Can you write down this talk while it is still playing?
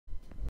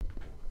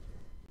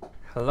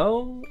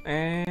Hello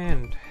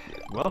and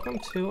welcome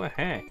to a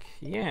hack.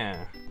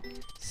 Yeah.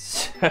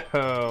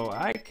 So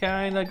I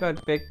kinda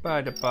got bit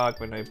by the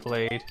bug when I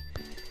played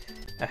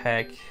a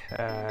hack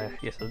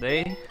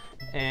yesterday,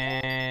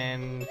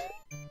 and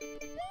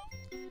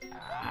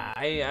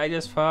I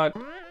just thought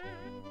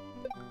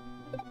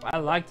I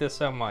like this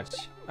so much.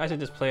 I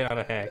should just play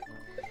another hack.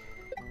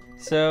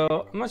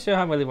 So I'm not sure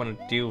how I really want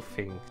to do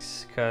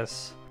things,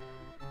 cause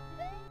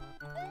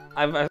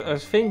I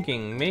was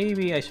thinking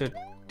maybe I should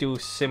do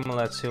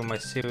similar to my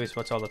series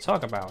What's All the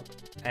Talk About,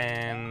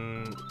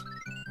 and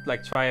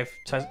like try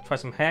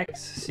some hacks,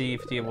 see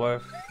if they're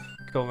worth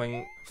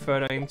going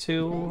further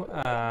into,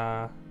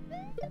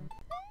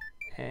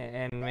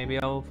 and maybe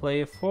I'll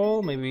play it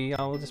full, maybe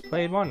I'll just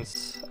play it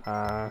once,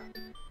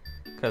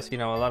 because you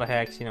know, a lot of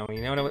hacks, you never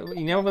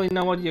really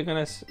know what you're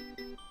gonna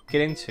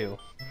get into.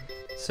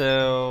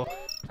 So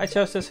I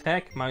chose this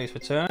hack, Mario's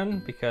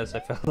Return, because I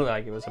felt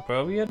like it was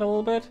appropriate a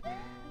little bit,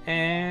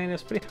 and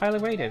it's pretty highly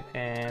rated,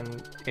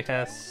 and it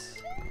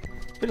has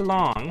pretty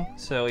long.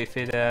 So if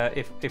it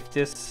if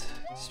this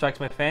strikes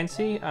my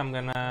fancy, I'm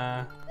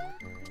gonna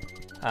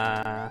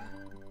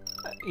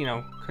you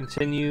know,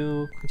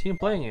 continue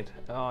playing it.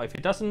 If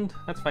it doesn't,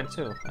 that's fine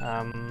too.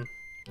 Yeah,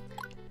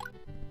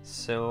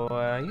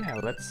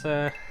 let's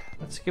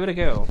give it a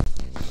go.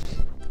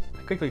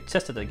 I quickly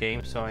tested the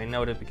game, so I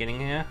know the beginning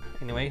here.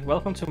 Anyway,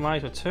 welcome to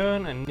Mario's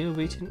Return. A new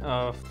region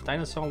of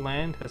Dinosaur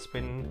Land has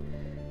been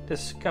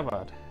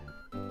discovered.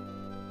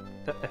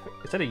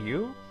 Is that a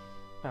U?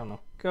 I don't know.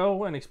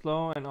 Go and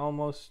explore and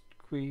almost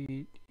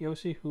greet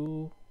Yoshi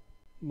who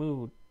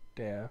moved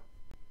there.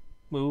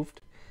 Moved?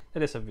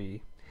 That is a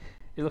V.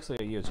 It looks like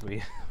a U to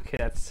me. Okay,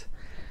 that's...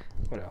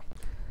 whatever.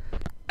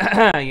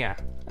 Yeah.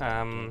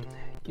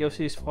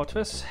 Yoshi's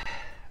Fortress.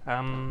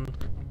 So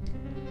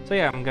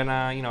yeah, I'm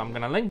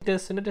gonna link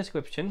this in the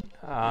description.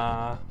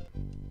 Not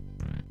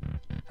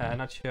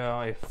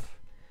sure if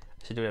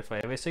I should do that for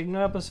every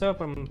single episode,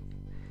 but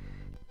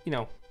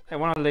I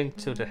want to link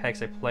to the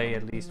hacks I play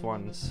at least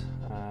once.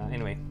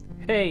 Anyway,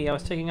 hey, I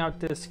was checking out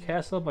this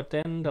castle, but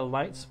then the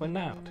lights went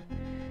out,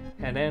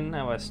 and then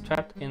I was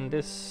trapped in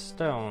this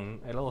stone.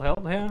 A little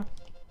help here?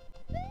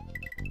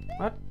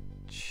 Not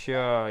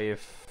sure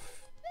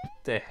if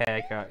the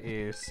hacker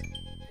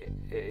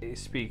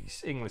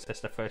speaks English as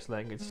the first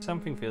language.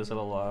 Something feels a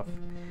little off.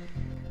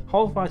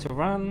 Hold Y to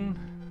run.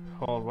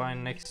 Hold Y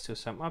next to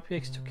some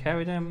objects to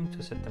carry them,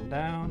 to set them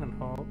down, and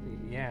hold...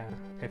 yeah,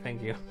 okay,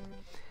 thank you.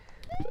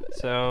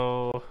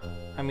 So,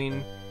 I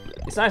mean,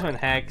 it's nice when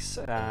hacks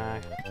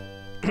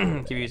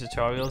give you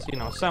tutorials. You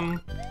know,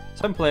 some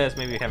players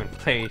maybe haven't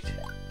played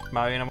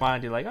Mario in a while,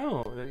 and you're like,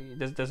 oh,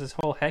 there's this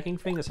whole hacking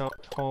thing, this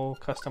whole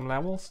custom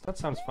levels. That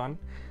sounds fun.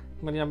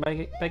 I'm gonna jump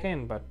back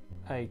in, but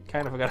I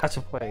kind of forgot how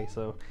to play,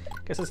 so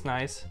I guess it's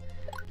nice.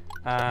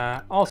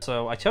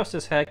 Also, I chose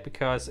this hack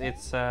because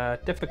its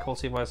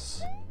difficulty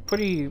was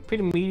pretty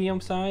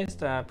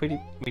medium-sized.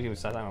 Pretty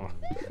medium-sized. I don't know.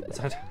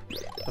 That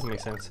doesn't make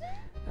sense.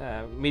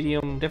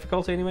 Medium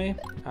difficulty anyway.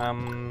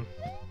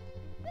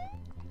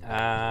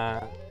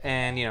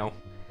 And you know,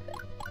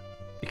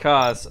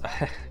 because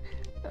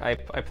I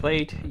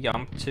played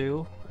Yump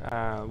 2,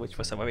 which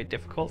was a very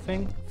difficult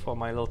thing for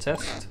my little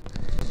test.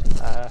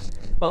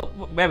 Well,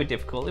 very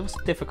difficult. It was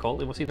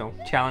difficult. It was, you know,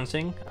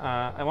 challenging.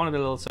 I wanted a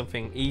little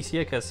something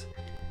easier because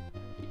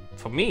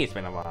for me it's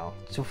been a while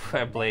since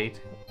I played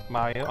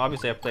Mario.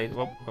 Obviously, I played.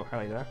 Oh,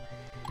 hi there.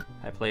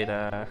 I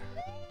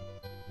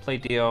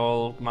played the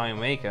old Mario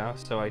Maker,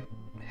 so I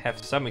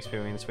have some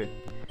experience with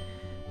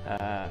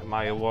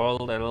Mario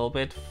World a little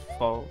bit.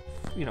 For,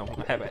 you know,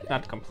 I have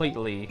not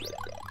completely,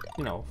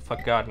 you know,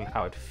 forgotten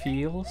how it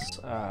feels.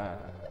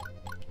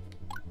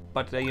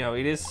 But you know,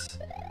 it is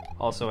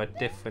also a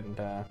different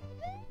a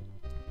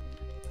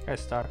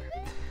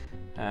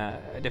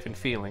different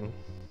feeling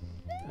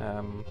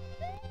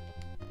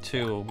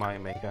to Mario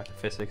Maker, the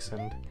physics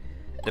and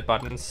the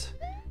buttons.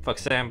 For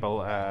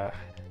example,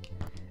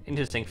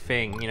 interesting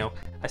thing, you know,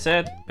 I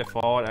said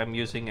before I'm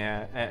using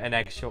an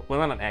actual, well,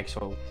 not an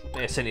actual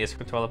SNES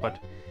controller, but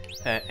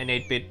an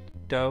 8-bit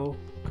DOE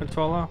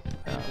controller,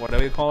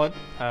 whatever you call it.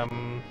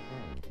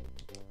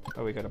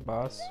 Oh, we got a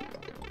boss.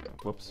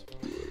 Whoops.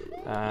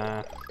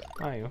 Are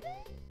you?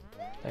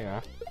 There you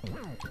are.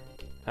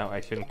 Oh,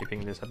 I shouldn't be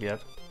picking this up yet.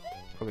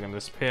 Probably gonna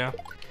disappear.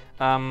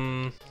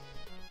 No,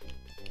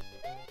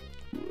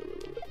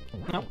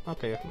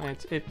 okay,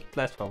 it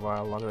lasts for a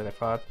while, longer than I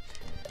thought.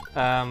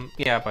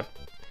 Yeah, but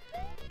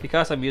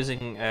because I'm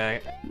using a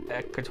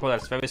controller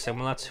that's very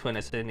similar to an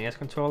SNES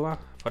controller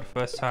for the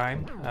first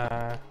time,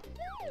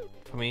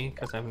 for me,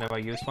 because I've never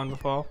used one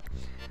before,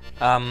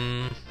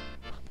 the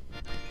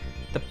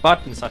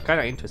buttons are kind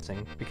of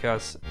interesting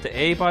because the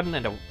A button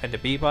and the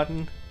B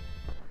button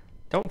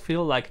don't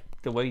feel like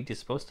the way they're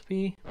supposed to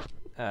be.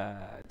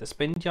 The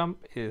spin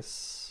jump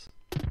is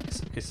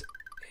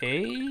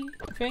A,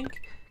 I think.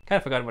 Kind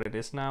of forgot what it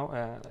is now.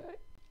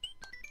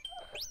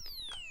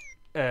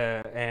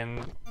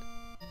 And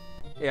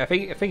yeah, I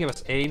think it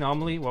was A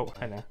normally. Well,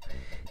 I know.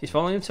 He's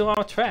falling into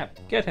our trap.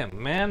 Get him,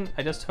 man.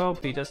 I just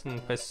hope he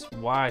doesn't press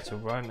Y to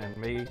run and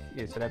make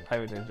it to that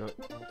pirate in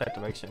that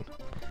direction.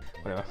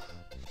 Whatever.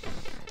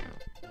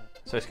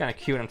 So it's kind of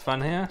cute and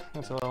fun here.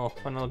 That's a little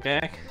fun little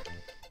gag.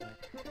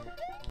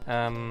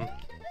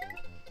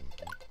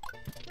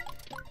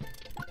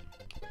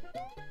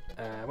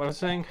 What was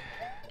I saying?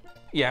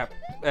 Yeah,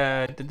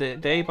 the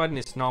A button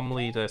is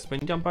normally the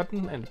spin jump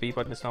button, and the B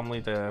button is normally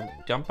the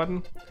jump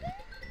button,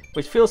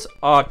 which feels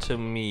odd to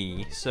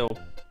me. So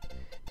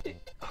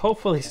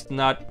hopefully it's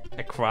not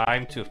a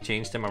crime to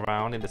change them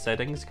around in the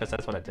settings, because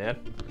that's what I did.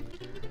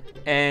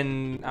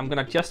 And I'm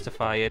gonna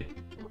justify it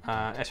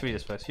as read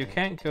this first. You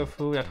can't go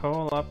through that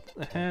hole up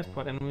ahead,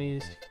 but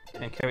enemies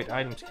and carried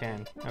items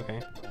can.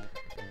 Okay.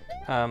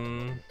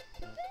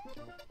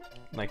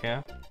 Like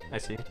here, I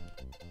see.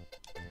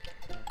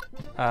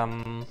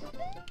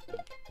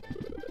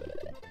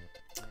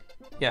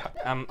 Yeah,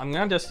 I'm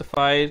gonna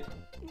justify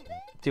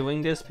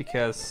doing this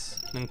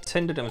because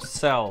Nintendo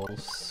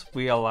themselves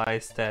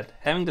realized that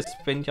having the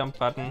spin jump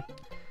button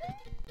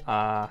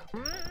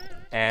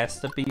as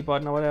the B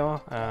button or whatever,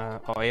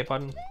 or A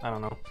button, I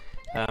don't know,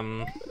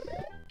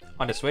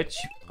 on the Switch,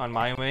 on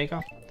Mario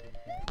Maker,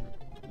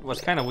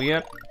 was kind of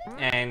weird,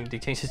 and they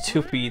changed it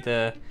to be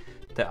the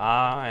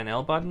R and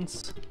L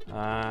buttons,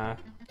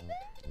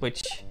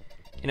 which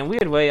in a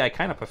weird way I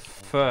kind of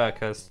prefer,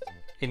 because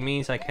it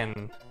means I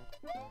can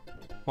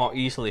more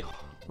easily,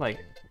 like,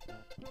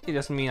 it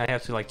doesn't mean I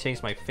have to like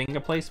change my finger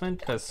placement,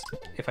 because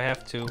if I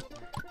have to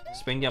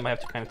spin jump I have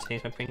to kind of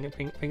change my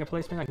finger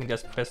placement. I can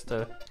just press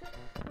the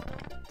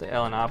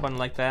L and R button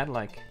like that.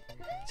 Like,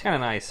 it's kind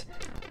of nice.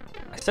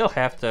 I still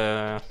have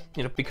the,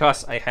 you know,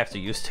 because I have to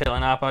use the L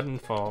and R button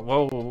for,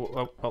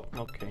 whoa,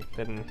 okay,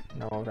 didn't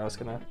know that was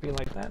gonna be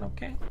like that.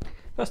 Okay,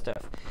 good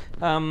stuff.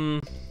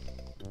 What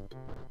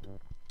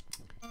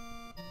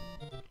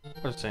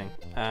was I saying?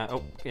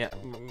 Oh yeah,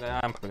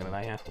 I'm probably gonna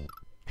die here.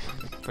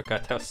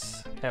 Forgot that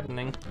was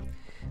happening.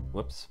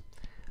 Whoops.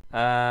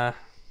 Yeah.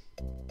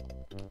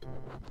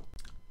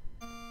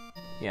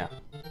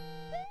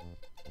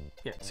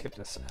 Yeah, skip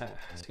this.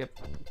 Skip.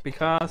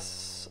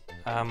 Because,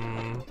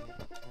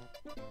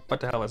 what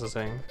the hell was I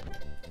saying?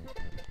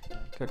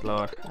 Good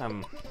lord.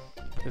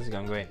 This is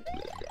going great.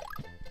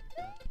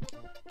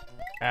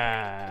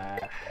 I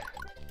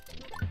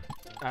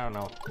don't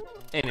know.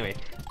 Anyway,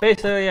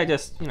 basically I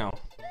just, you know,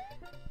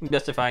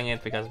 justifying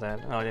it because of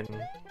that. Oh, I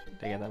didn't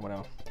get that,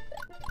 whatever.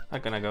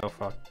 Not gonna go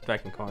for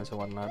dragon coins or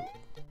whatnot.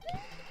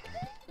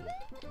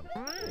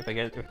 If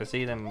I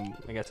see them,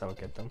 I guess I'll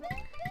get them.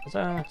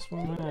 I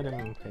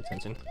didn't pay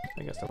attention.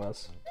 I guess there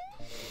was.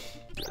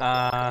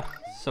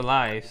 So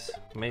lives,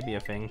 maybe a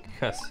thing,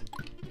 because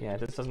yeah,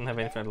 this doesn't have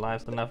infinite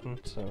lives or nothing,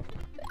 so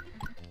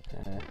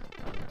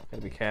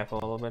gotta be careful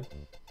a little bit.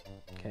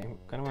 Okay,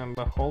 gonna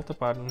remember, hold the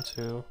button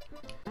to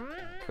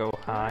go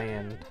high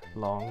and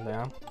long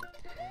there.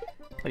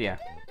 But yeah.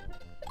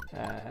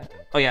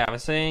 Oh yeah, I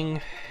was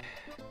saying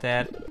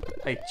that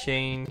I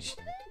changed,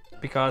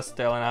 because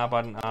the L and R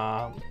button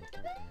are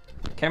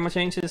camera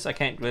changes, I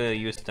can't really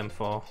use them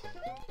for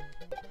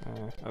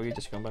oh, you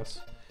just combos.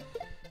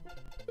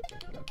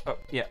 Oh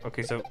yeah,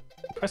 okay, so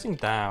pressing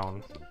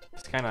down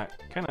is kinda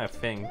a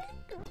thing,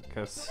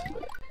 because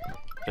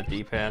the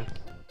D-pad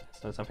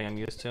is not something I'm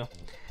used to.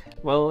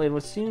 Well, it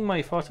would seem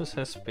my fortress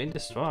has been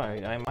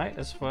destroyed. I might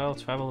as well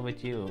travel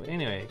with you.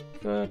 Anyway,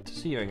 good to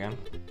see you again.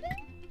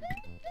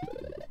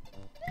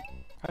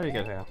 How do you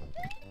get here?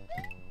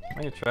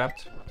 Are you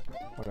trapped?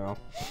 Whatever.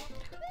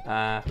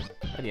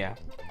 But yeah,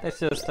 it's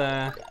just,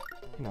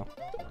 you know,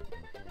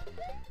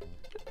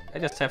 I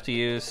just have to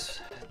use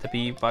the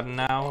B button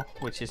now,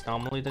 which is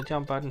normally the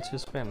jump button to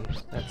spin.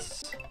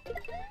 That's,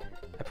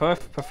 I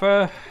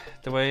prefer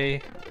the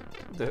way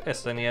the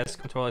SNES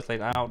controller is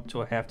laid out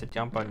to have the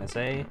jump button as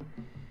A.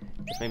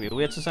 It's maybe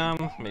weird to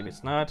some, maybe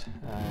it's not,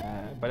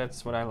 but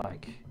that's what I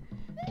like.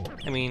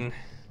 I mean,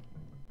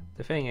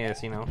 the thing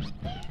is, you know,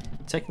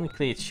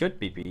 technically it should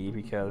be B,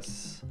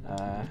 because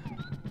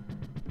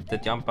the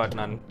jump button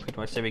on pretty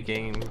much every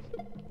game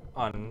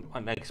on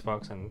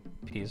Xbox and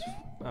PS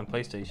on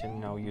PlayStation, you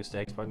know, use the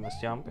X button as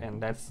jump,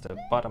 and that's the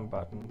bottom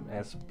button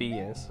as B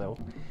is, so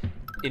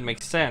it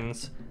makes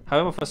sense.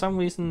 However, for some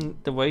reason,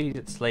 the way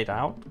it's laid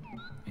out,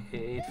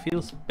 it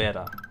feels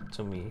better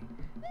to me.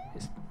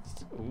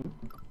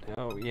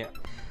 Oh yeah,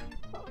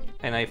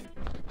 and I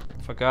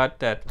forgot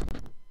that.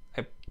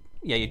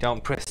 Yeah, you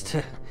don't press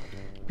the.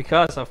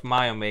 Because of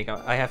Mario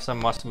Maker, I have some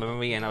muscle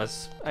memory, and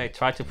I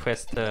tried to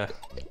press the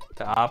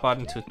R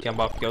button to jump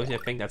off Yoshi. I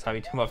think that's how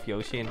you jump off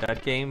Yoshi in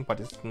that game, but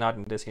it's not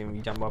in this game.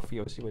 You jump off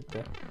Yoshi with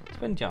the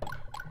spin jump,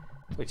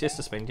 which is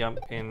the spin jump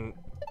in.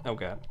 Oh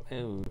god,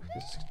 oh,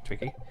 this is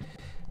tricky.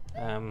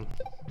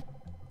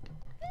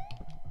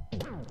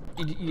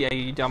 Yeah,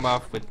 you jump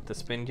off with the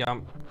spin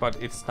jump, but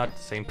it's not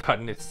the same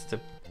button. It's the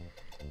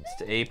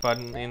A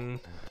button in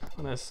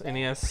on this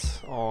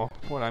NES, or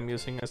what I'm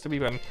using as the B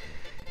button.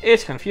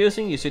 It's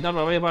confusing. You should not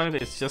worry about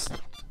it. It's just,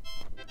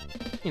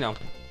 you know,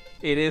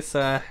 it is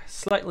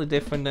slightly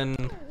different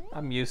than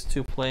I'm used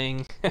to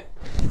playing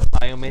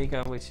Mario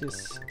Maker, which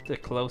is the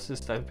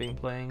closest I've been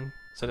playing.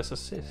 So there's a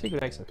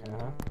secret exit here,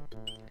 huh?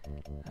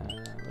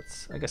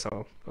 I guess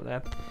I'll go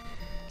that.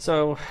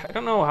 So I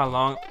don't know how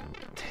long.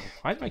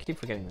 Why do I keep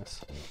forgetting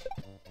this?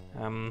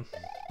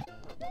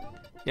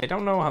 Yeah, I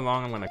don't know how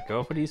long I'm gonna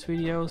go for these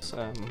videos.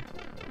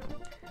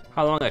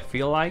 How long I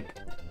feel like.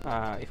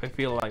 If I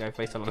feel like I've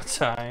wasted a lot of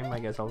time, I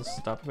guess I'll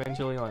stop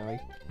eventually.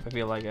 Like if I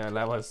feel like a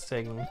level is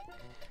taking a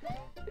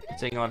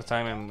lot of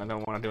time and I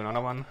don't want to do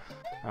another one.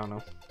 I don't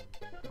know.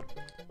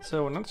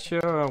 So I'm not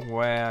sure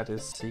where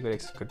this secret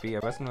exit could be.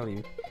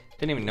 Didn't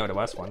even know there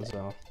was one,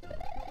 so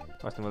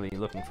I wasn't really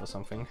looking for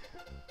something.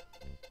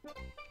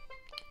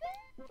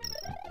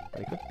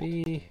 But it could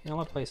be in a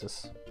lot of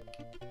places.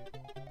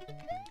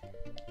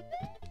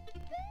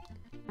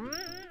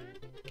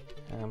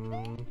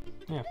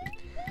 Yeah.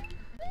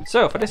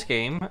 So for this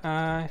game,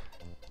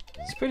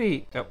 it's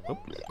pretty. Oh,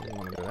 didn't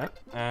want to do that.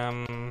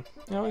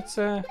 You know, it's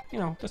you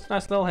know, just a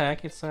nice little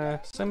hack. It's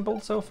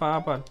simple so far,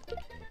 but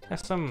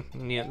has some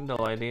neat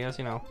little ideas.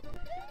 You know,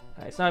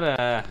 it's not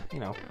a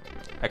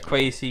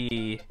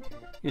crazy.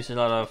 Uses a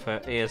lot of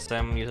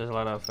ASM. Uses a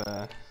lot of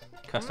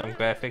custom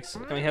graphics.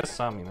 I mean, it has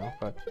some, you know,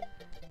 but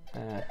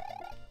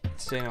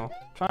it's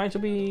trying to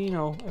be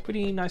a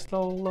pretty nice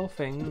little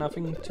thing.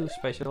 Nothing too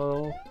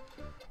special.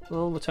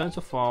 Little return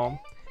to form.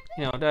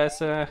 You know, there's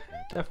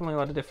definitely a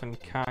lot of different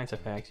kinds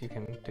of hacks you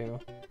can do.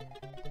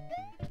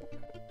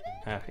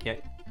 Yeah,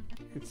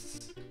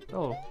 it's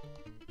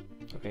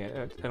okay.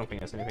 I don't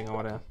think there's anything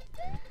over there.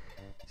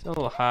 It's a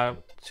little hard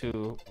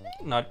to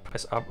not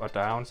press up or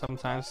down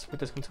sometimes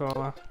with this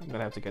controller. I'm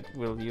gonna have to get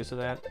real used to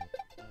that.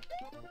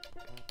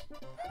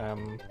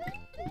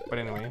 But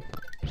anyway,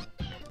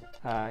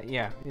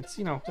 yeah, it's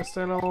just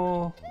a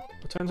little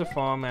return to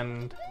form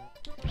and.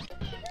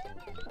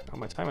 Oh,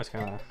 my timer's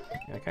kinda.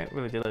 Yeah, I can't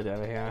really deal with it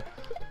over here.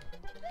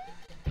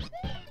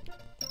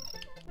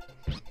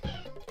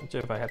 Not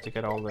sure if I have to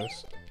get all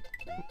this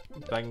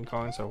dragon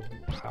coins or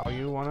how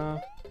you wanna.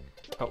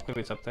 Oh, maybe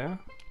it's up there.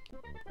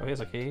 Oh,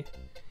 here's a key.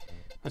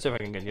 Not sure if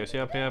I can get Yoshi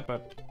up here,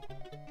 but.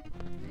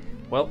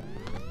 Well,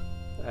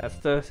 that's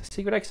the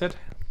secret exit.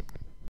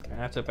 I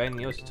have to ban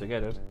Yoshi to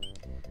get it.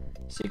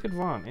 Secret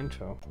 1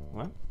 intro.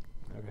 What?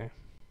 Okay.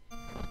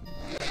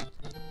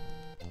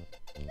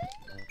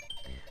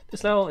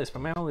 This level is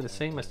primarily the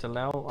same as the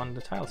level on the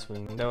title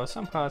screen, though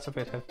some parts of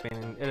it have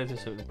been edited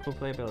to improve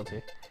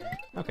playability.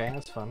 Okay,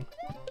 that's fun.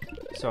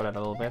 Saw that a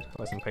little bit. I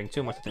wasn't paying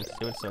too much attention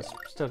to it, so it's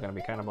still gonna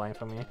be kind of blind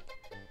for me.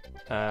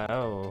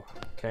 Oh,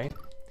 okay.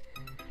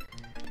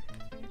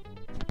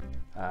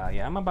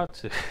 Yeah, I'm about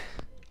to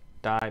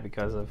die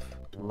because of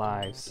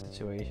live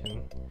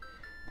situation.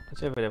 Not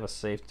sure if it ever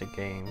saved the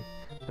game.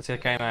 That's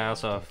kind of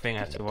also a thing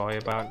I have to worry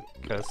about,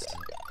 because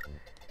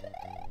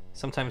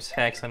sometimes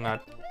hacks are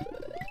not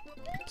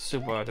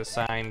super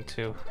designed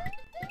to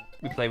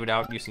replay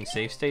without using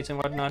save states and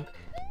whatnot,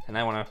 and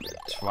I want to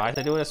try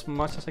to do it as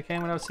much as I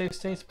can without save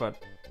states,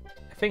 but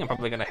I think I'm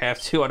probably gonna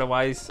have to,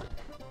 otherwise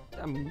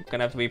I'm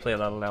gonna have to replay a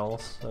lot of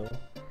levels. So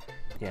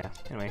yeah,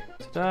 anyway,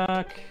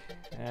 stuck.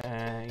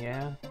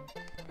 Yeah,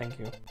 thank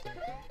you.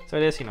 So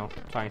it is,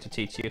 trying to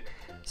teach you.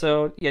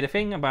 So yeah, the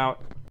thing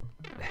about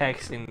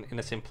hacks in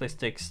a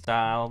simplistic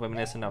style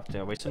reminiscent of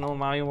the original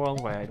Mario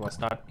World, where it was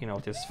not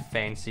this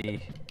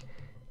fancy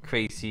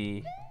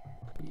crazy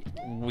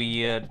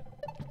weird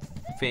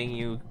thing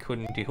you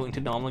couldn't do in the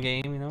normal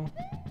game,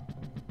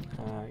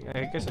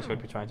 I guess I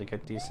should be trying to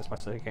get these as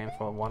much as I can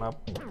for 1-up.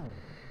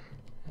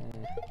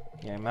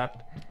 Yeah, I'm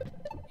not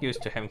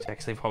used to having to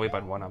actually worry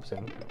about 1-ups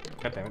in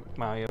goddammit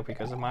Mario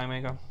because of Mario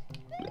Maker.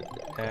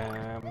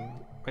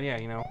 But yeah,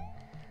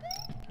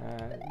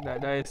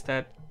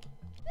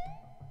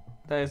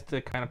 that is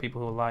the kind of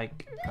people who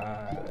like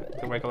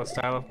the regular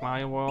style of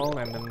Mario World,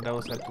 and then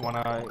those that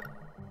wanna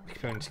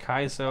experience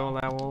Kaizo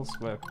levels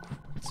where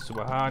it's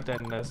super hard,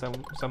 and there's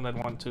some that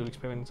want to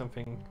experience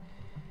something.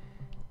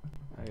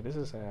 This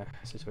is a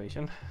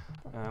situation.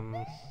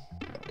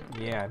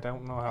 Yeah, I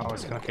don't know how I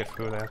was gonna get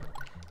through that.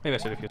 Maybe I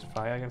should have used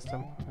fire against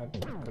them. That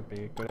could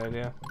be a good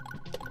idea.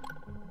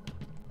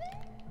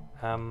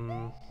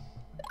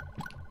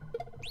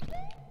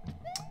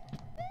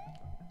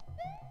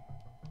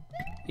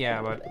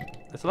 Yeah, but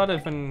there's a lot of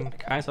different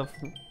kinds of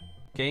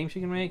games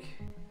you can make.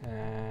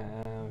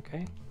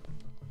 Okay.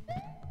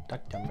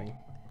 Duck jumping.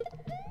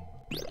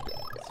 This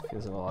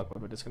feels a little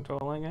awkward with this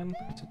controller again.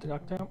 To the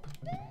duck jump.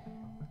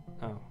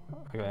 Oh,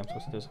 okay, I'm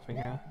supposed to do something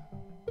here.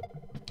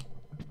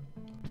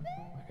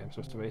 Okay, I'm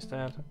supposed to raise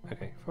that.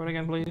 Okay, throw it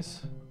again,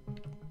 please.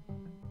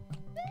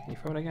 Can you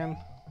throw it again?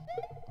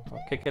 Or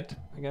kick it,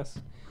 I guess.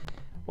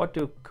 What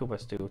do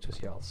Koopas do to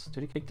shells?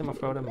 Do they kick them or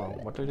throw them, or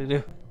what do they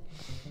do?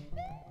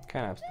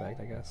 Kind of abstract,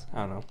 I guess. I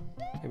don't know.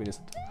 Maybe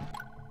just.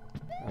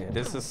 Oh yeah,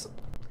 this is.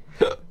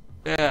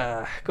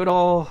 Yeah, good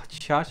old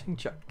charging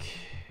Chuck.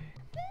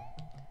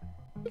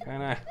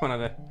 Kinda one of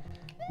the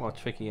more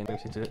tricky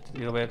enemies to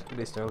deal with at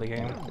least early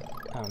game.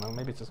 I don't know,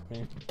 maybe it's just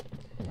me.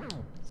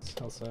 It's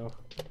also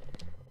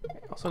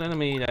an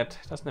enemy that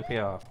doesn't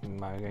appear often in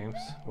my games.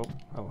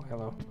 Oh,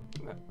 hello.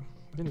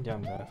 Didn't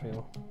jump there, I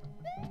feel.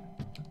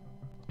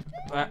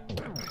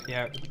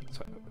 Yeah,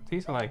 so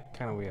these are like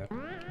kind of weird.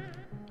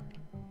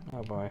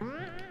 Oh boy.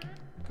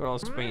 Good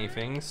old springy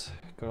things.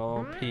 Good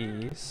old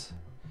peas.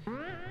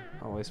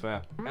 Always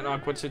were an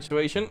awkward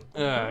situation.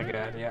 Oh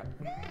god, yeah.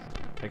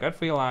 I got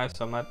 3 lives,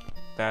 so I'm not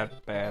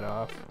that bad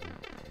off.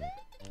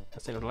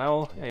 Let's see the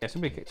level. Yeah, I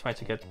should be trying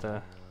to get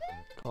the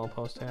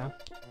goalpost here.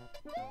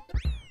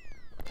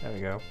 There we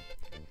go.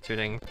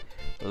 Shooting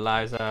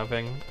lives out of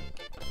thing.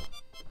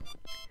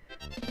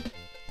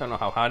 Don't know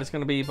how hard it's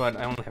gonna be, but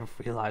I only have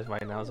 3 lives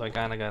right now, so I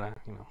kinda gotta,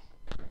 you know,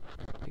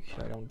 make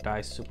sure I don't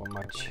die super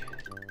much.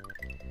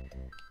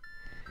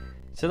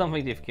 Still don't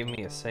think they've given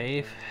me a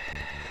save,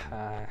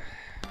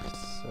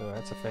 so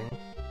that's a thing.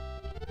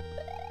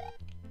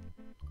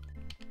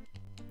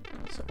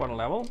 So what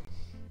level?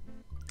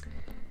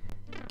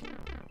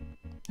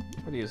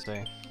 What do you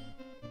say?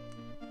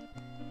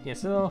 Yeah,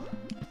 still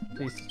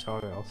these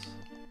tutorials.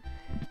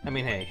 I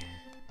mean, hey,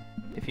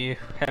 if you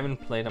haven't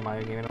played a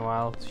Mario game in a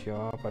while,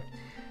 sure, but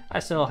I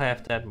still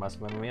have that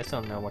muscle memory. I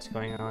still know what's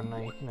going on.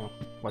 I, you know,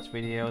 watch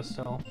videos,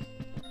 so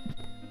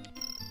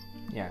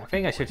yeah, I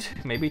think I should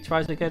maybe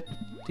try to get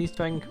these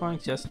Dragon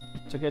Coins just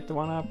to get the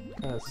 1-up,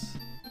 because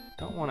I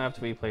don't want to have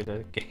to replay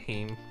the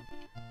game.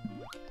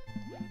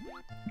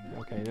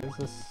 Okay,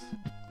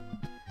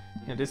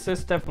 this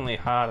is definitely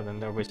harder than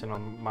the original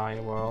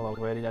Mario World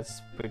already.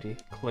 That's pretty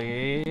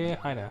clear.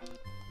 Hi there.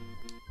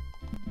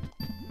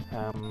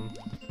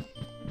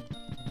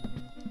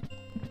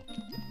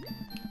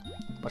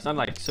 But it's not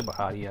like super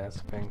hard either. That's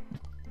the thing.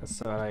 That's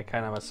what I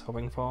kind of was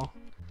hoping for.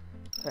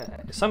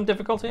 Some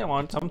difficulty. I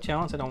want some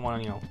challenge. I don't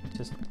want to, you know,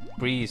 just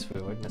breeze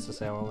through it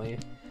necessarily.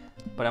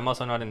 But I'm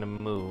also not in the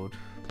mood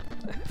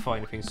for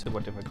anything super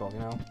difficult, you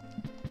know.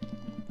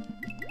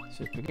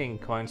 Should be getting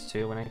coins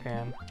too when I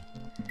can,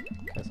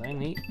 because I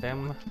need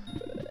them.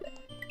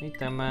 Need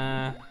them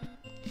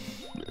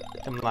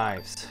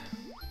lives.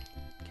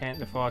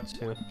 Can't afford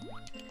to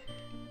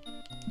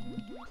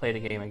play the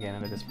game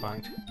again at this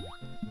point.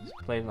 Just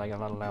played like a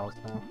lot of levels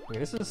now. Okay,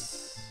 this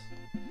is,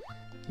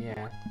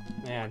 yeah.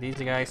 These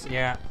guys,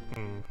 yeah.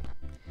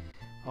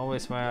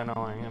 Always very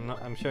annoying.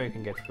 I'm sure you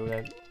can get through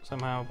that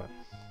somehow, but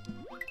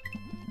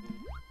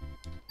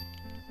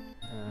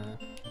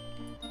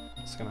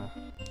just gonna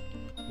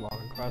walk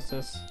across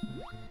this.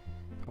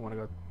 I want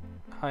to go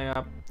high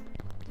up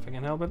if I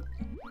can help it.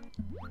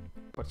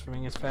 But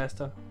swimming is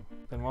faster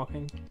than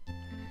walking.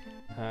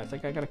 I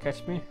think I gotta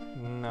catch me?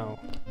 No.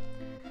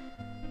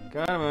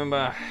 Gotta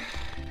remember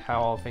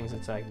how all things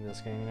attack in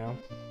this game, you know.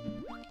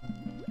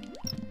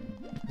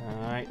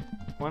 Alright,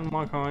 1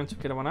 more coin to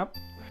get a 1-up.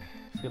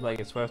 Feel like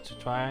it's worth to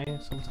try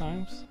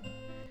sometimes.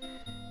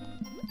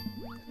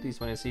 At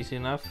least when it's easy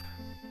enough.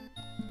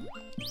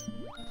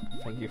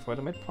 Thank you for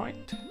the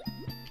midpoint.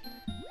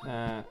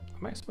 Am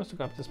I supposed to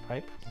go up this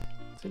pipe?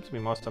 Seems to be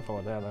more stuff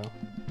over there though.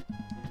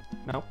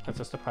 Nope, that's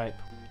just a pipe.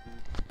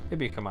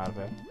 Maybe you come out of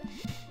it.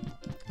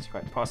 It's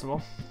quite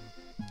possible.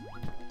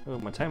 Oh,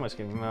 my timer's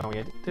getting low.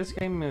 Yeah, this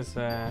game is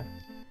has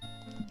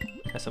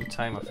some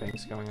timer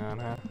things going on,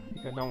 huh?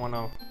 You don't want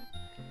to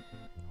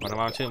run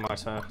around too much,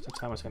 so the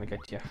timer's gonna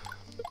get you.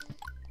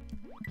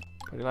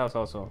 But the level's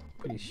also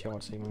pretty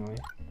short, seemingly.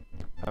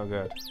 Oh,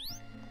 good.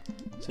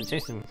 So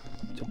change them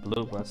to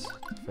bloopers,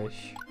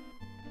 fish.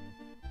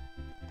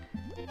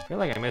 I feel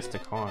like I missed the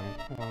coin.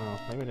 I don't know.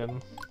 Maybe I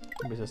didn't.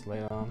 Maybe just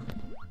later on.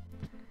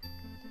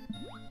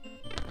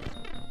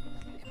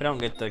 If I don't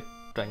get the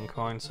Dragon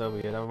Coin, so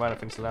weird. I'll rather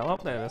finish the level.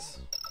 Oh, there it is.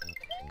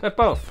 Got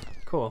both.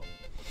 Cool.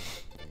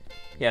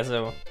 Yeah,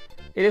 so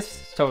it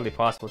is totally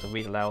possible to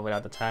read the level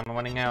without the timer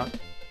running out.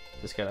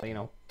 Just gotta, you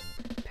know,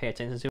 pay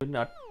attention to it,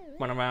 not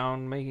run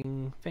around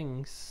making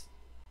things,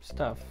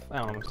 stuff. I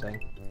don't know what I'm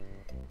saying.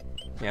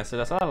 Yeah, so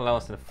there's a lot of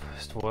levels in the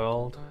first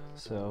world,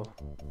 so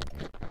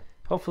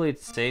hopefully it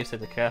saves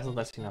at the castle.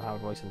 That's, you know, how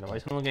it works in the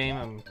original game.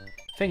 I'm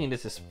thinking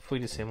this is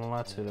pretty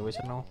similar to the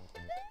original.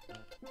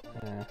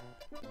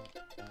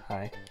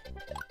 Hi.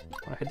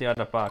 I hit the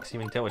other box,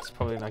 even though it's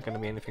probably not going to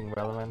be anything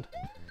relevant.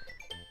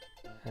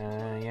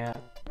 Yeah.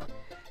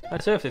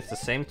 Not sure if it's the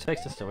same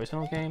text as the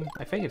original game.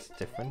 I think it's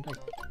different. I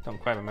don't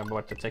quite remember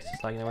what the text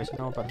is like in the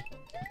original, but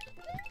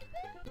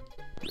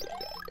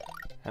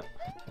yep.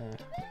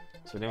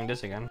 So we're doing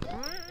this again.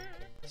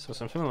 So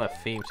some similar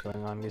themes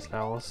going on in these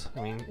levels.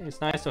 I mean,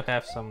 it's nice to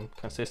have some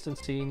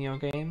consistency in your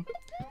game.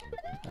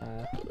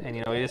 And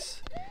you know, it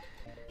is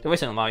the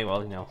original Mario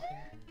World, you know.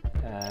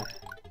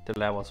 The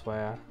levels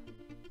were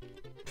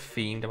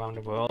themed around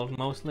the world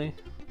mostly.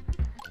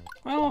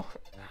 Well,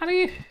 how do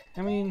you?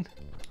 I mean,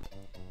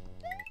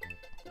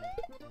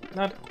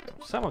 not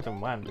some of them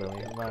weren't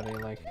really, but they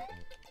like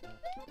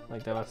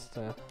that was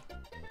the.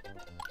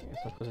 I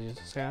guess I'm supposed to use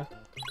this here.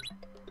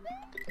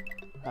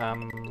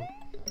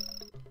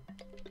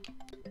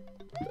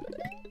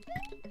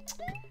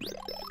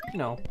 You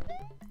know,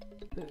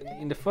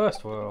 in the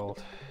first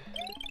world,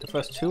 the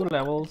first 2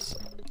 levels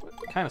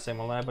kind of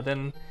similar, but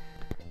then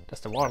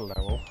there's the water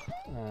level,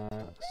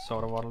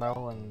 sort of water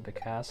level, and the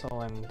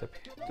castle and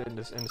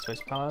the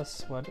Space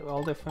Palace were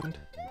all different.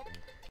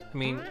 I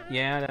mean,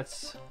 yeah,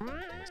 that's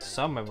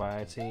some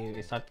variety.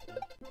 It's not,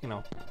 you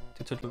know,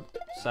 due to the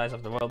size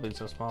of the world being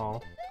so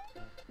small.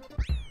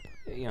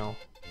 You know,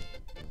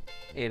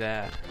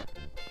 it's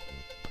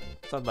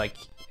not like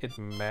it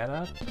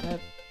mattered that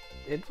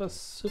it was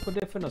super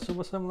different or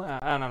super similar.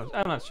 I don't know.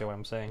 I'm not sure what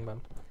I'm saying, but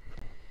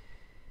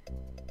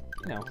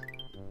you know,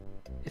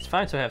 it's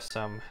fine to have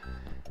some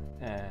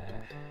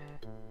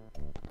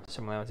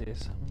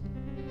similarities.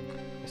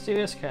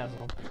 Mysterious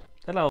Castle.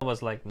 That level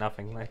was like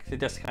nothing. Like it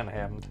just kind of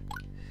happened.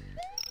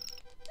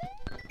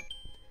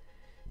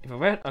 If a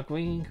red or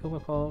green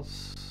Koopa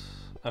calls,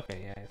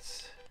 okay, yeah,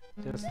 it's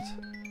just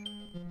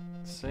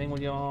saying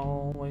what you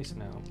always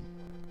know.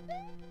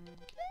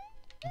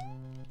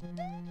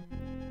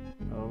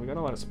 Oh, we got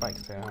a lot of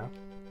spikes there, huh?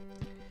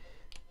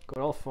 Good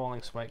old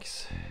falling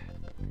spikes.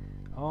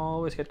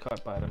 Always get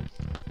caught by them.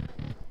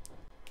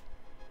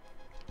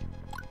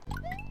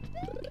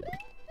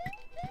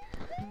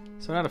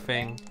 So another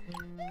thing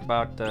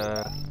about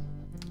the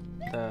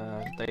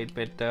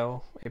 8-bit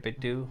do,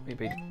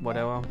 8-bit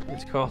whatever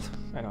it's called,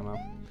 I don't know.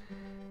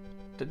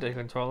 The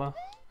controller.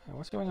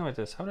 What's going on with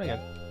this? How did I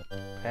get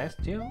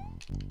past you?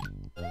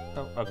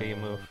 Oh, okay, you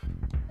move.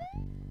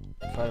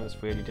 I thought it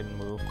was weird you didn't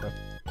move, but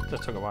it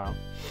just took a while.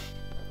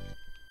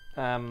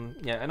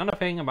 Yeah, another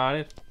thing about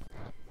it,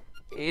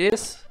 it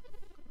is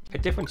a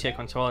different tier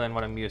controller than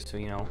what I'm used to,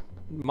 you know.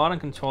 Modern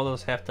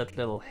controllers have that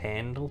little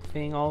handle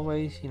thing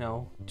always, you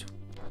know,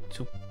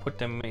 to put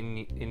them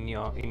in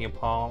your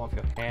palm of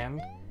your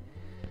hand.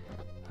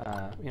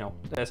 You know,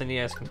 the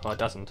SNES controller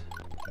doesn't,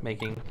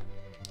 making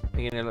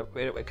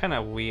it kind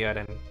of weird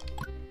and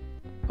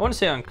I wouldn't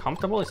say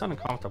uncomfortable. It's not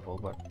uncomfortable,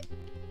 but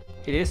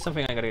it is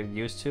something I gotta get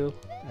used to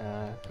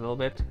a little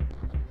bit.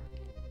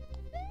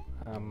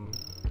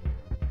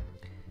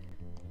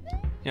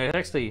 You know, it's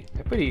actually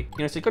a pretty, you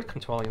know, it's a good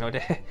controller. You know,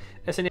 the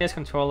SNES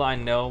controller I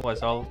know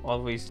was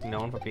always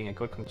known for being a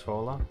good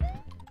controller.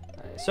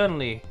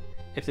 Certainly,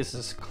 if this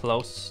is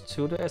close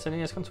to the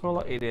SNES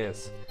controller, it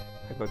is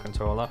a good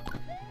controller.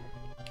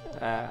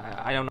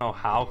 I don't know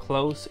how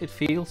close it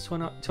feels to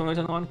an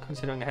original one,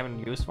 considering I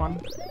haven't used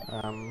one.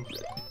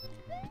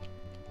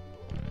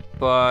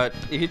 But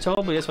if you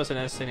told me this was an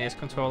SNES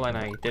controller and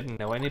I didn't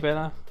know any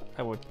better,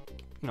 I would,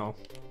 you know,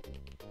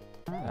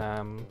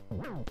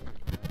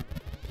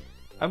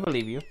 I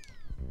believe you.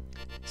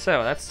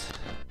 So that's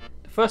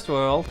the first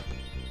world.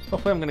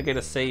 Hopefully I'm gonna get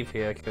a save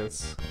here,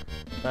 because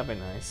that'd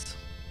be nice.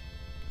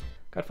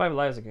 Got 5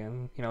 lives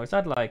again. You know, it's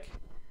not like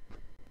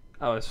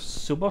I was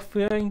super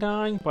fearing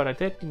dying, but I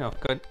did, you know,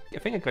 I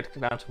think I got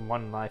down to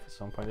 1 life at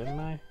some point, didn't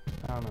I?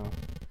 I don't know.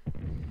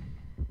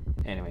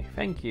 Anyway,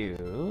 thank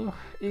you.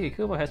 Iggy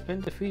Koopa has been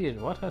defeated.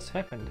 What has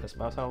happened? Has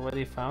Bowser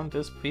already found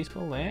this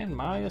peaceful land?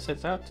 Mario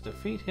sets out to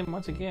defeat him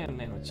once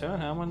again and return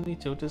harmony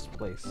to this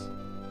place.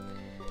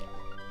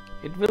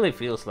 It really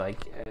feels like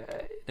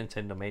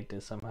Nintendo made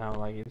this somehow.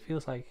 Like, it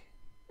feels like...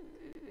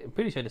 I'm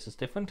pretty sure this is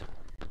different.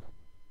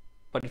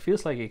 But it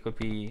feels like it could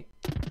be,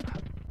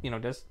 you know,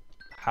 just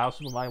how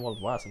Super Mario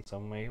World was in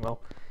some way.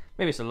 Well,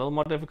 maybe it's a little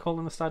more difficult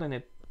in the start than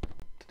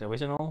the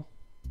original.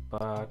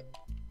 But,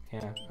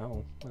 yeah,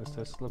 oh,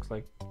 this looks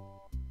like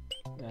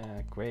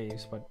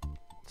graves, but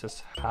it's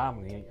just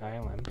Harmony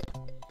Island.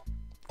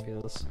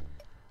 Feels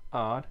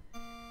odd.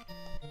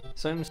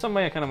 So in some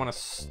way I kind of want to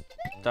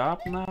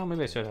stop now.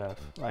 Maybe I should have.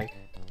 Like,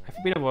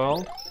 I've beat the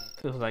world.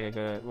 Feels like a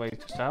good way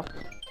to stop.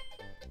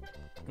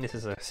 This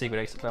is a secret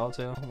exit level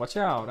too. Watch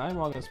out!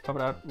 Eyewalkers pop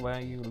out where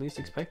you least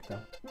expect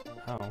them.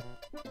 Oh.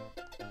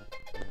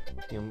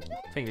 You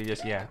think they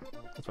just, yeah.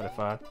 That's what I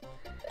thought.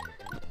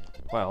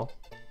 Well.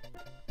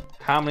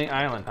 Harmony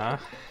Island, huh?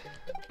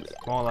 It's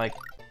more like...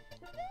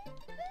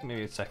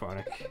 maybe it's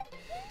ironic.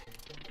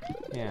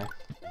 Yeah.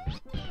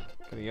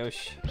 Go to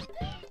Yosh.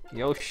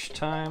 Yosh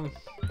time.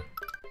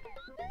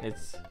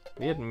 It's a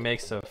weird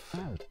mix of...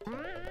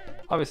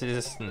 obviously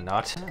this is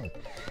not...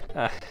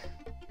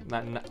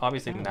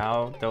 obviously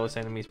now those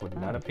enemies would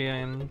not appear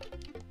in...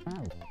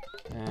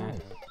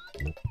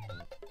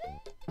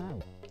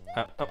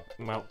 oh,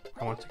 well,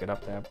 I want to get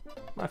up there.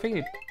 I think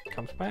it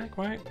comes back,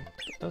 right?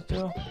 Does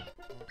do?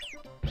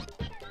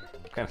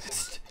 Kind of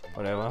just...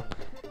 whatever.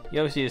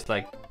 Yoshi is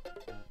like...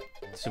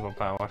 super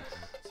powered,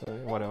 so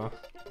whatever.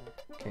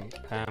 Okay,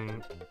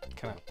 can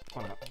I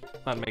wanna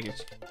not make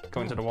it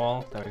go into the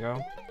wall? There we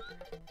go.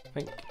 I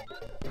think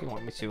you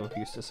want me to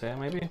use this here,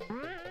 maybe?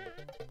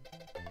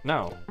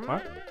 No.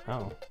 What?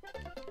 Oh.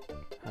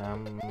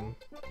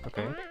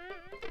 Okay.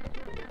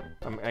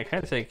 I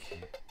can't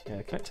take. Yeah,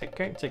 I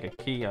can't take a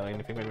key out of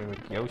anything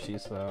with Yoshi,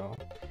 so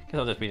I guess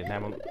I'll just beat the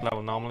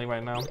level normally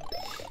right now.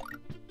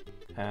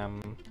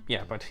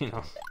 Yeah, but you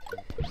know,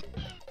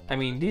 I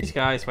mean, these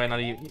guys were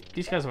not even.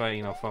 These guys were,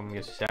 you know, from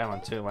Yoshi's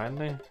Island too, weren't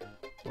they?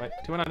 Wait,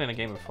 they were not in a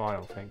game before, I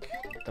don't think.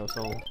 Those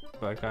little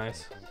bird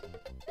guys,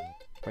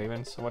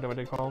 ravens, or whatever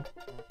they're called.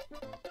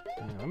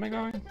 Where am I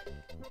going?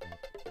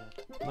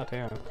 Not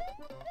here.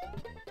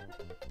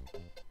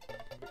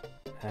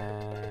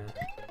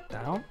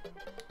 Down?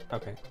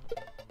 Okay.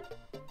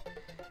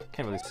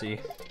 Can't really see.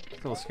 It's a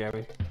little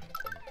scary.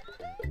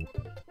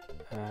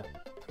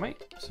 Am I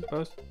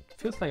supposed?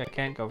 Feels like I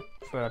can't go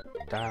further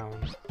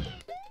down.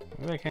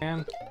 Maybe I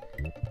can.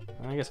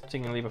 I guess I'm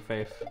taking a leap of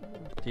faith.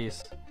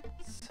 Jeez.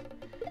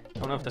 I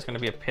don't know if there's gonna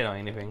be a pit or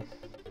anything.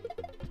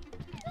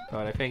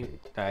 But I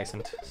think there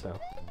isn't, so.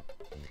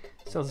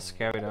 Still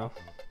scary though.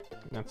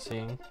 Not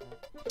seeing.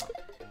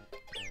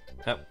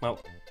 Oh, well.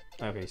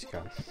 Okay, he's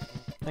gone.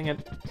 Dang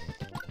it.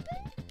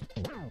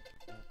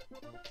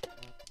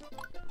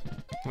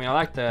 I mean, I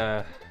like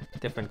the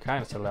different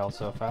kinds of levels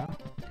so far.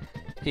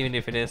 Even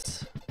if it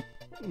is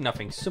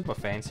nothing super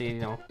fancy, you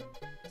know.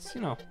 It's,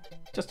 you know,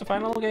 just a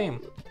fine little game.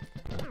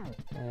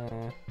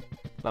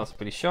 Levels are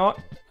pretty short,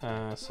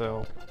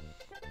 so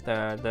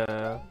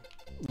the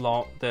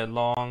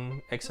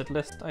long exit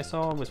list I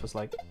saw, which was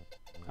like,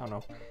 I don't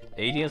know,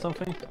 80 or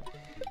something.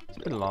 It's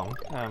pretty long.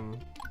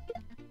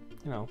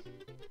 You know,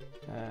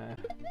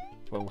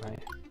 whoa,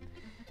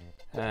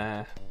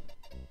 hey.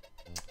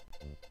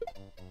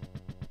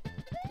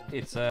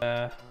 It's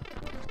how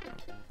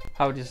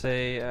would you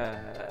say?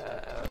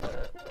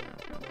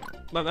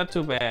 But not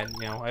too bad.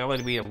 You know, I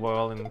already beat a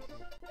world in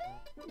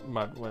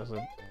what was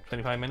it,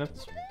 25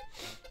 minutes?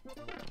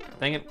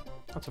 Dang it!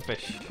 Lots of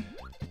fish.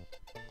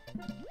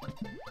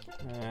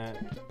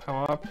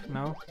 Power up?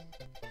 No.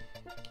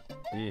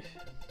 Eesh.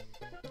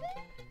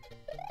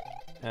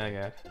 Oh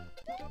god.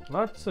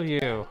 Lots of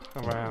you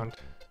around.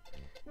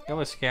 You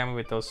always scare me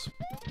with those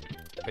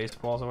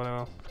baseballs or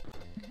whatever.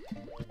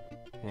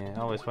 Yeah,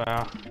 always were.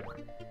 One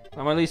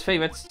of my least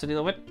favorites to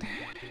deal with.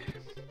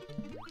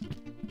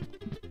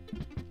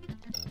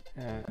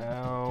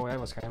 Oh, that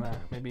was kinda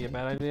maybe a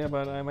bad idea,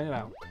 but I made it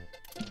out.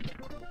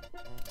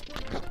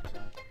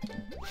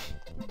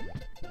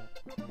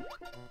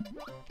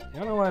 I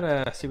don't know what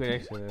a secret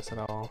exit is at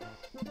all.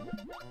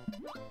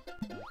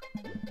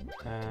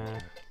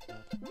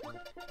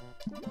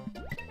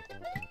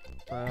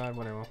 But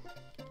whatever.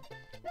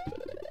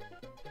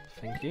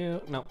 Thank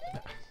you. No.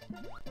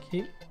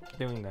 Keep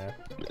doing that.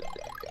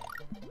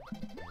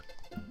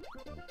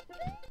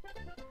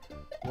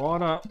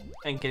 Water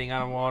and getting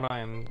out of water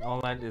and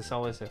all that is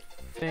always a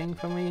thing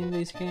for me in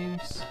these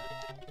games.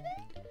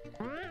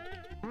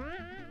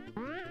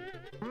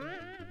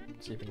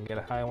 See if we can get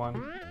a high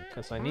one,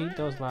 because I need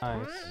those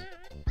lives.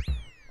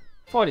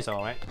 40's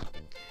alright.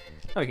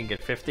 Now we can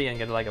get 50 and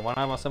get like a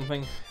 1-up or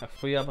something, a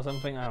 3-up or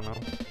something, I don't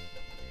know.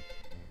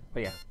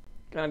 But yeah,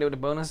 gonna do the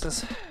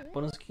bonuses,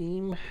 bonus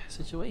scheme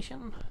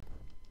situation.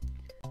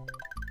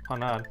 Or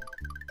not.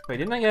 Wait,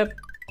 didn't I get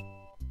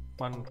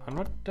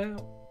 100 there?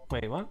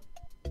 Wait, what?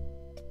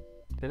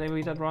 Did I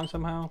read that wrong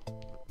somehow?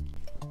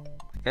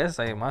 I guess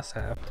I must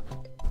have.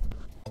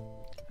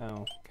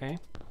 Oh, okay.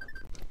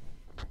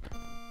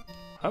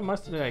 How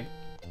much did I...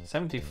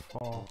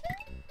 74.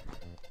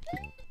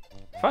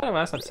 I thought I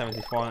was at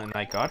 74 and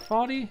I got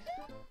 40?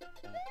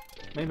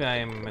 Maybe I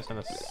am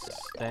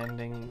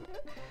misunderstanding.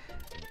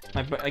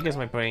 I guess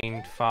my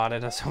brain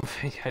farted or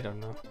something, I don't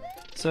know.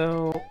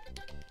 So...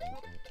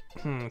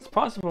 it's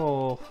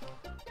possible...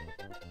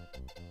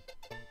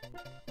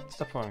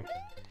 Stop falling.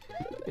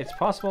 It's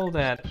possible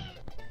that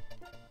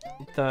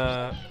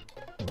the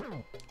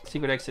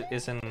secret exit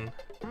isn't...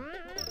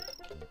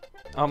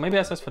 Oh, maybe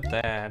that's just for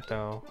that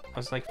though. I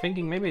was like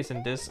thinking maybe it's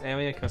in this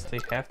area because they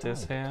have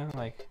this here,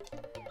 like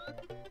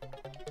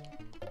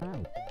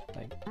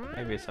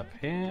maybe it's up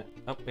here.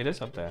 Oh, it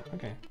is up there.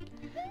 Okay.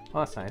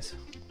 Well, that's nice.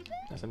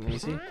 That's an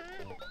easy.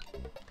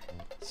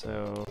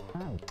 So,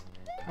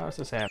 how does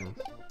this happen?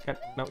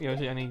 No,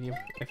 Yoshi, I need you,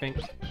 I think.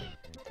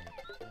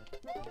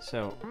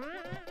 So,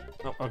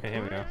 oh, okay,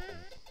 here we go.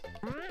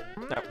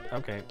 Oh,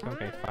 okay,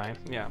 fine.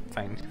 Yeah,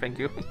 fine. Thank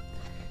you.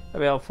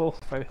 Very helpful.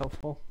 Very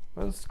helpful.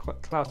 Those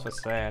clouds were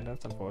sad.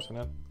 That's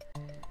unfortunate.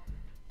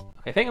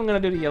 Okay, I think I'm gonna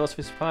do the yellow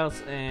Swiss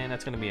piles, and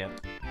that's gonna be it.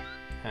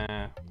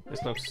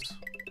 This looks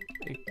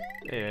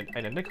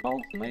identical,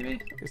 maybe?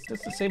 Is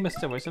this the same as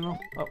the original?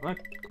 Oh, not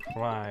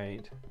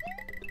quite.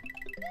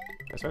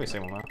 It's very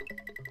similar.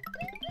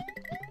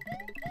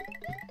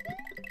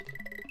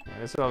 Yeah,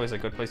 this is always a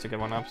good place to get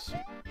 1-ups.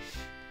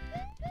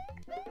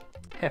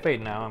 Half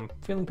 8 now. I'm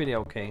feeling pretty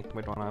okay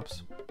with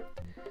 1-ups.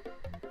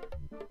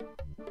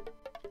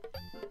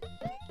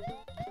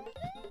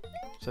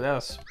 So that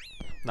was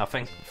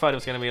nothing. Thought it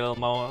was gonna be a little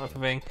more of a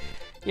thing.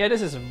 Yeah,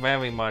 this is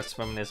very much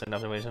reminiscent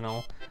of the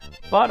original,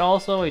 but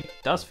also it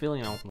does feel,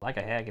 you know, like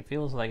a hack. It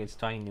feels like it's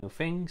trying new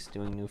things,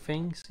 doing new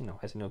things. You know,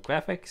 has new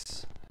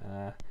graphics.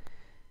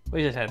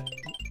 We just had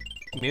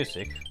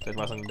music that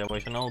wasn't the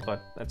original,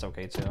 but that's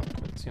okay too.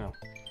 It's, you know,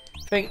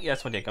 I think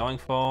that's what they're going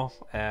for.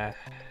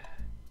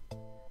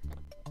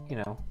 You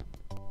know,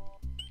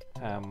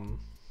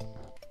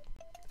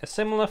 a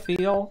similar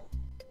feel,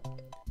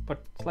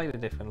 but slightly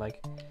different. Like,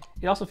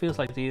 it also feels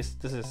like this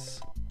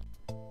is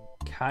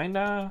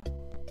kinda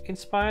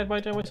inspired by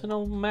the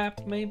original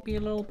map, maybe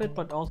a little bit,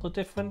 but also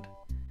different.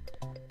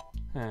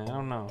 I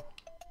don't know,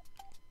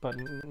 but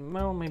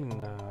well, maybe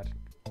not.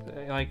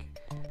 Like,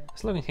 I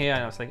was looking here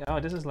and I was like, oh,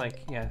 this is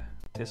like, yeah,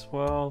 this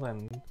world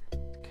and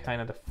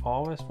kind of the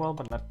forest world,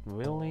 but not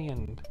really.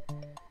 And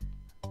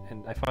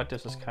I thought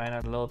this was kind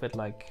of a little bit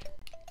like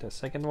the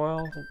second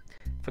world.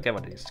 forget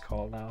what it's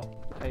called now.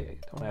 I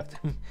don't have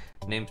the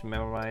names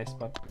memorized,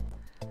 but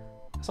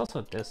there's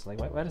also this. Like,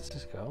 where does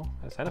this go?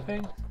 Is that a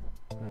thing?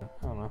 I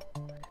don't know.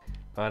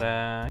 But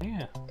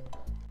yeah,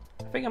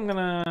 I think I'm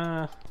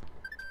gonna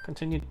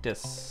continue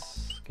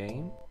this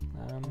game.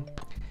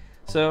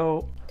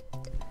 So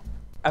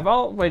I've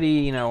already,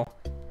 you know,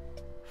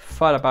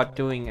 thought about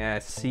doing a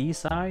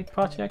Seaside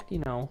project. You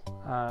know,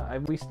 I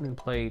recently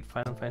played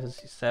Final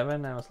Fantasy VII,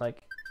 and I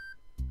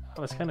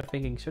was kind of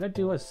thinking, should I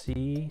do a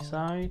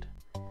Seaside?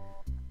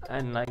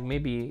 And like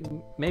maybe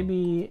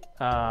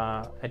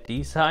a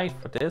D side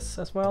for this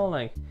as well.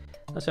 Like,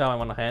 that's how I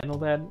want to handle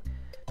that,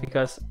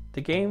 because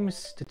the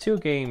two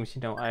games,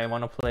 you know, I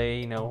want to play,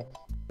 you know,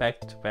 back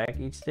to back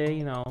each day.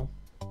 You know,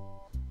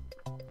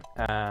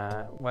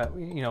 well,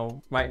 you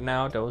know, right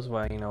now those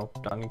were, you know,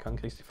 Donkey Kong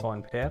 64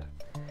 and paired,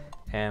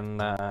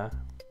 and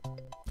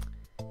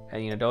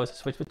you know, those I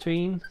switch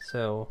between.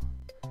 So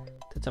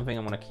that's something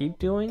I want to keep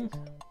doing,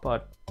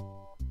 but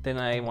then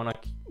I want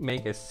to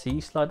make a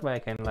C slot where I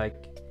can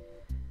like,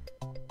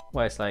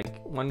 where it's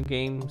like one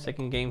game,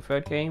 second game,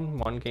 third game,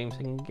 one game,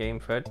 second game,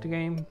 third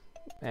game,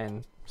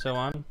 and so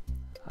on.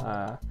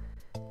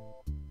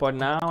 But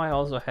now I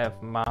also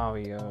have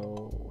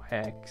Mario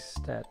hacks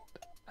that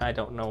I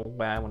don't know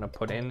where I want to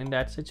put in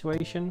that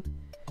situation.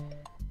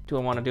 Do I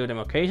want to do them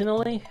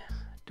occasionally?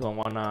 Do I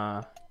want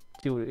to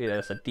do it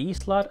as a D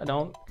slot?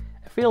 I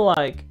feel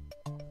like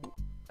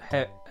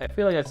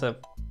it's a,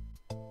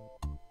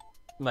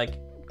 like,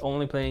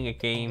 only playing a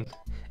game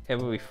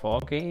every 4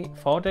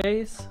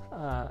 days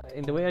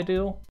in the way I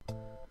do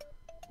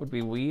would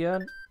be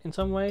weird in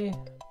some way.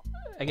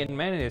 Again,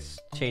 man, it's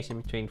changing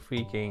between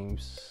 3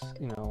 games,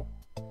 you know.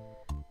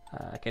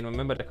 I can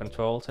remember the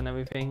controls and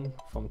everything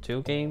from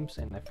 2 games,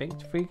 and I think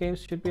 3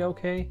 games should be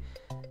okay.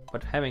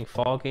 But having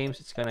 4 games,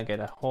 it's gonna get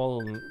a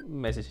whole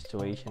messy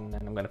situation,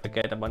 and I'm gonna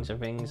forget a bunch of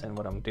things and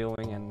what I'm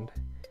doing, and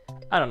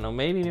I don't know,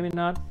 maybe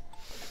not.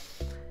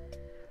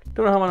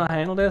 Don't know how I'm gonna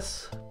handle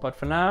this, but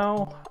for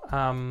now,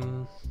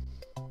 I'm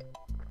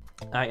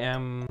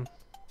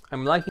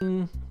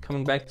liking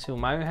coming back to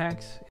Mario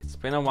hacks. It's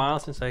been a while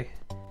since I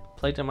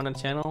played them on the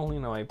channel. You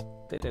know, I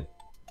did it,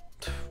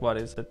 what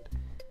is it?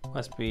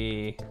 Must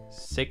be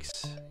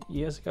 6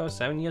 years ago,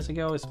 7 years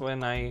ago is when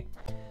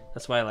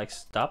that's why I like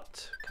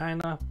stopped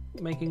kind of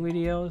making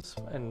videos,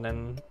 and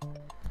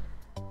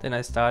then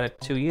I started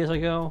 2 years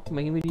ago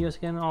making videos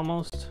again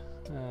almost.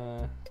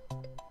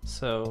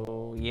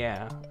 So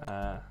yeah,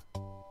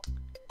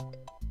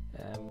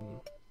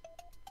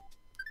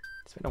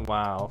 it's been a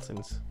while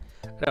since,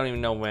 I don't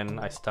even know when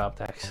I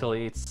stopped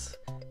actually. It's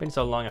been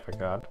so long I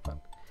forgot, but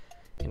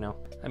you know,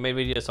 I made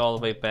videos all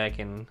the way back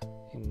in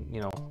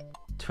you know,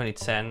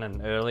 2010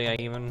 and earlier,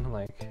 even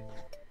like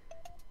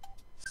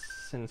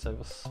since I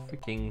was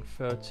freaking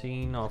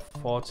 13 or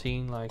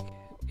 14, like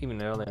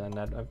even earlier than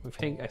that. I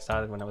think I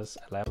started when I was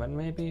 11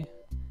 maybe.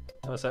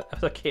 I was a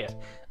kid.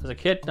 I was a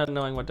kid not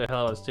knowing what the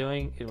hell I was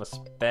doing. It was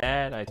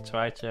bad. I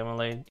tried to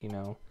emulate, you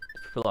know,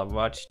 the people I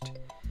watched,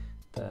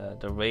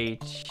 the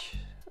Rage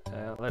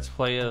Let's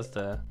Players,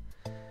 the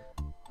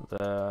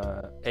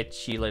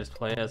edgy Let's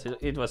Players.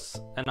 It was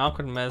an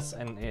awkward mess,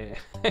 and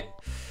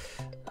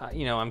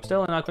you know, I'm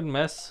still an awkward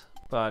mess.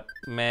 But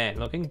man,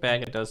 looking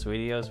back at those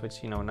videos,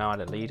 which, you know, now I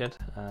deleted,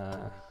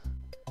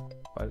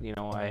 but you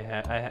know,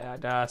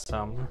 there are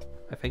some.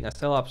 I think I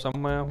still up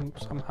somewhere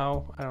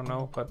somehow. I don't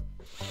know, but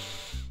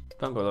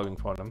don't go looking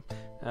for them.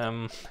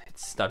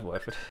 It's not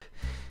worth it.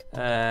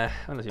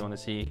 Unless you want to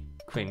see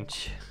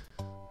cringe.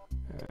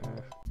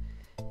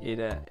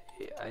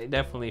 I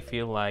definitely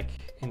feel like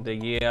in the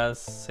years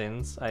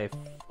since I've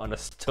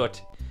understood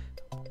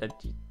that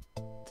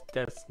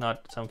that's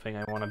not something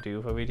I want to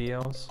do for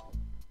videos.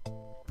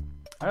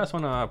 I just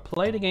want to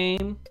play the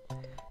game,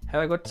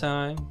 have a good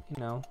time, you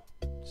know,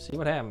 see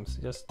what happens,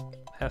 just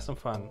have some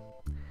fun.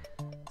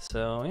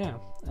 So yeah,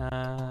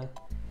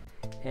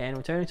 and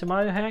returning to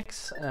Mario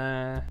hacks,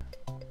 I'm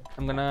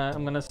gonna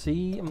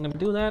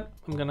do that.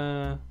 I'm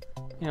gonna,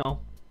 you know,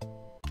 I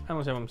don't know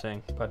what I'm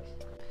saying, but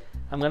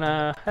I'm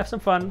gonna have some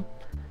fun,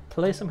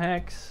 play some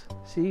hacks,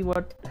 see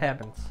what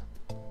happens.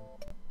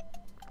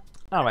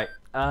 All right,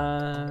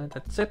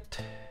 that's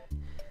it.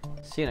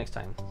 See you next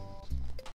time.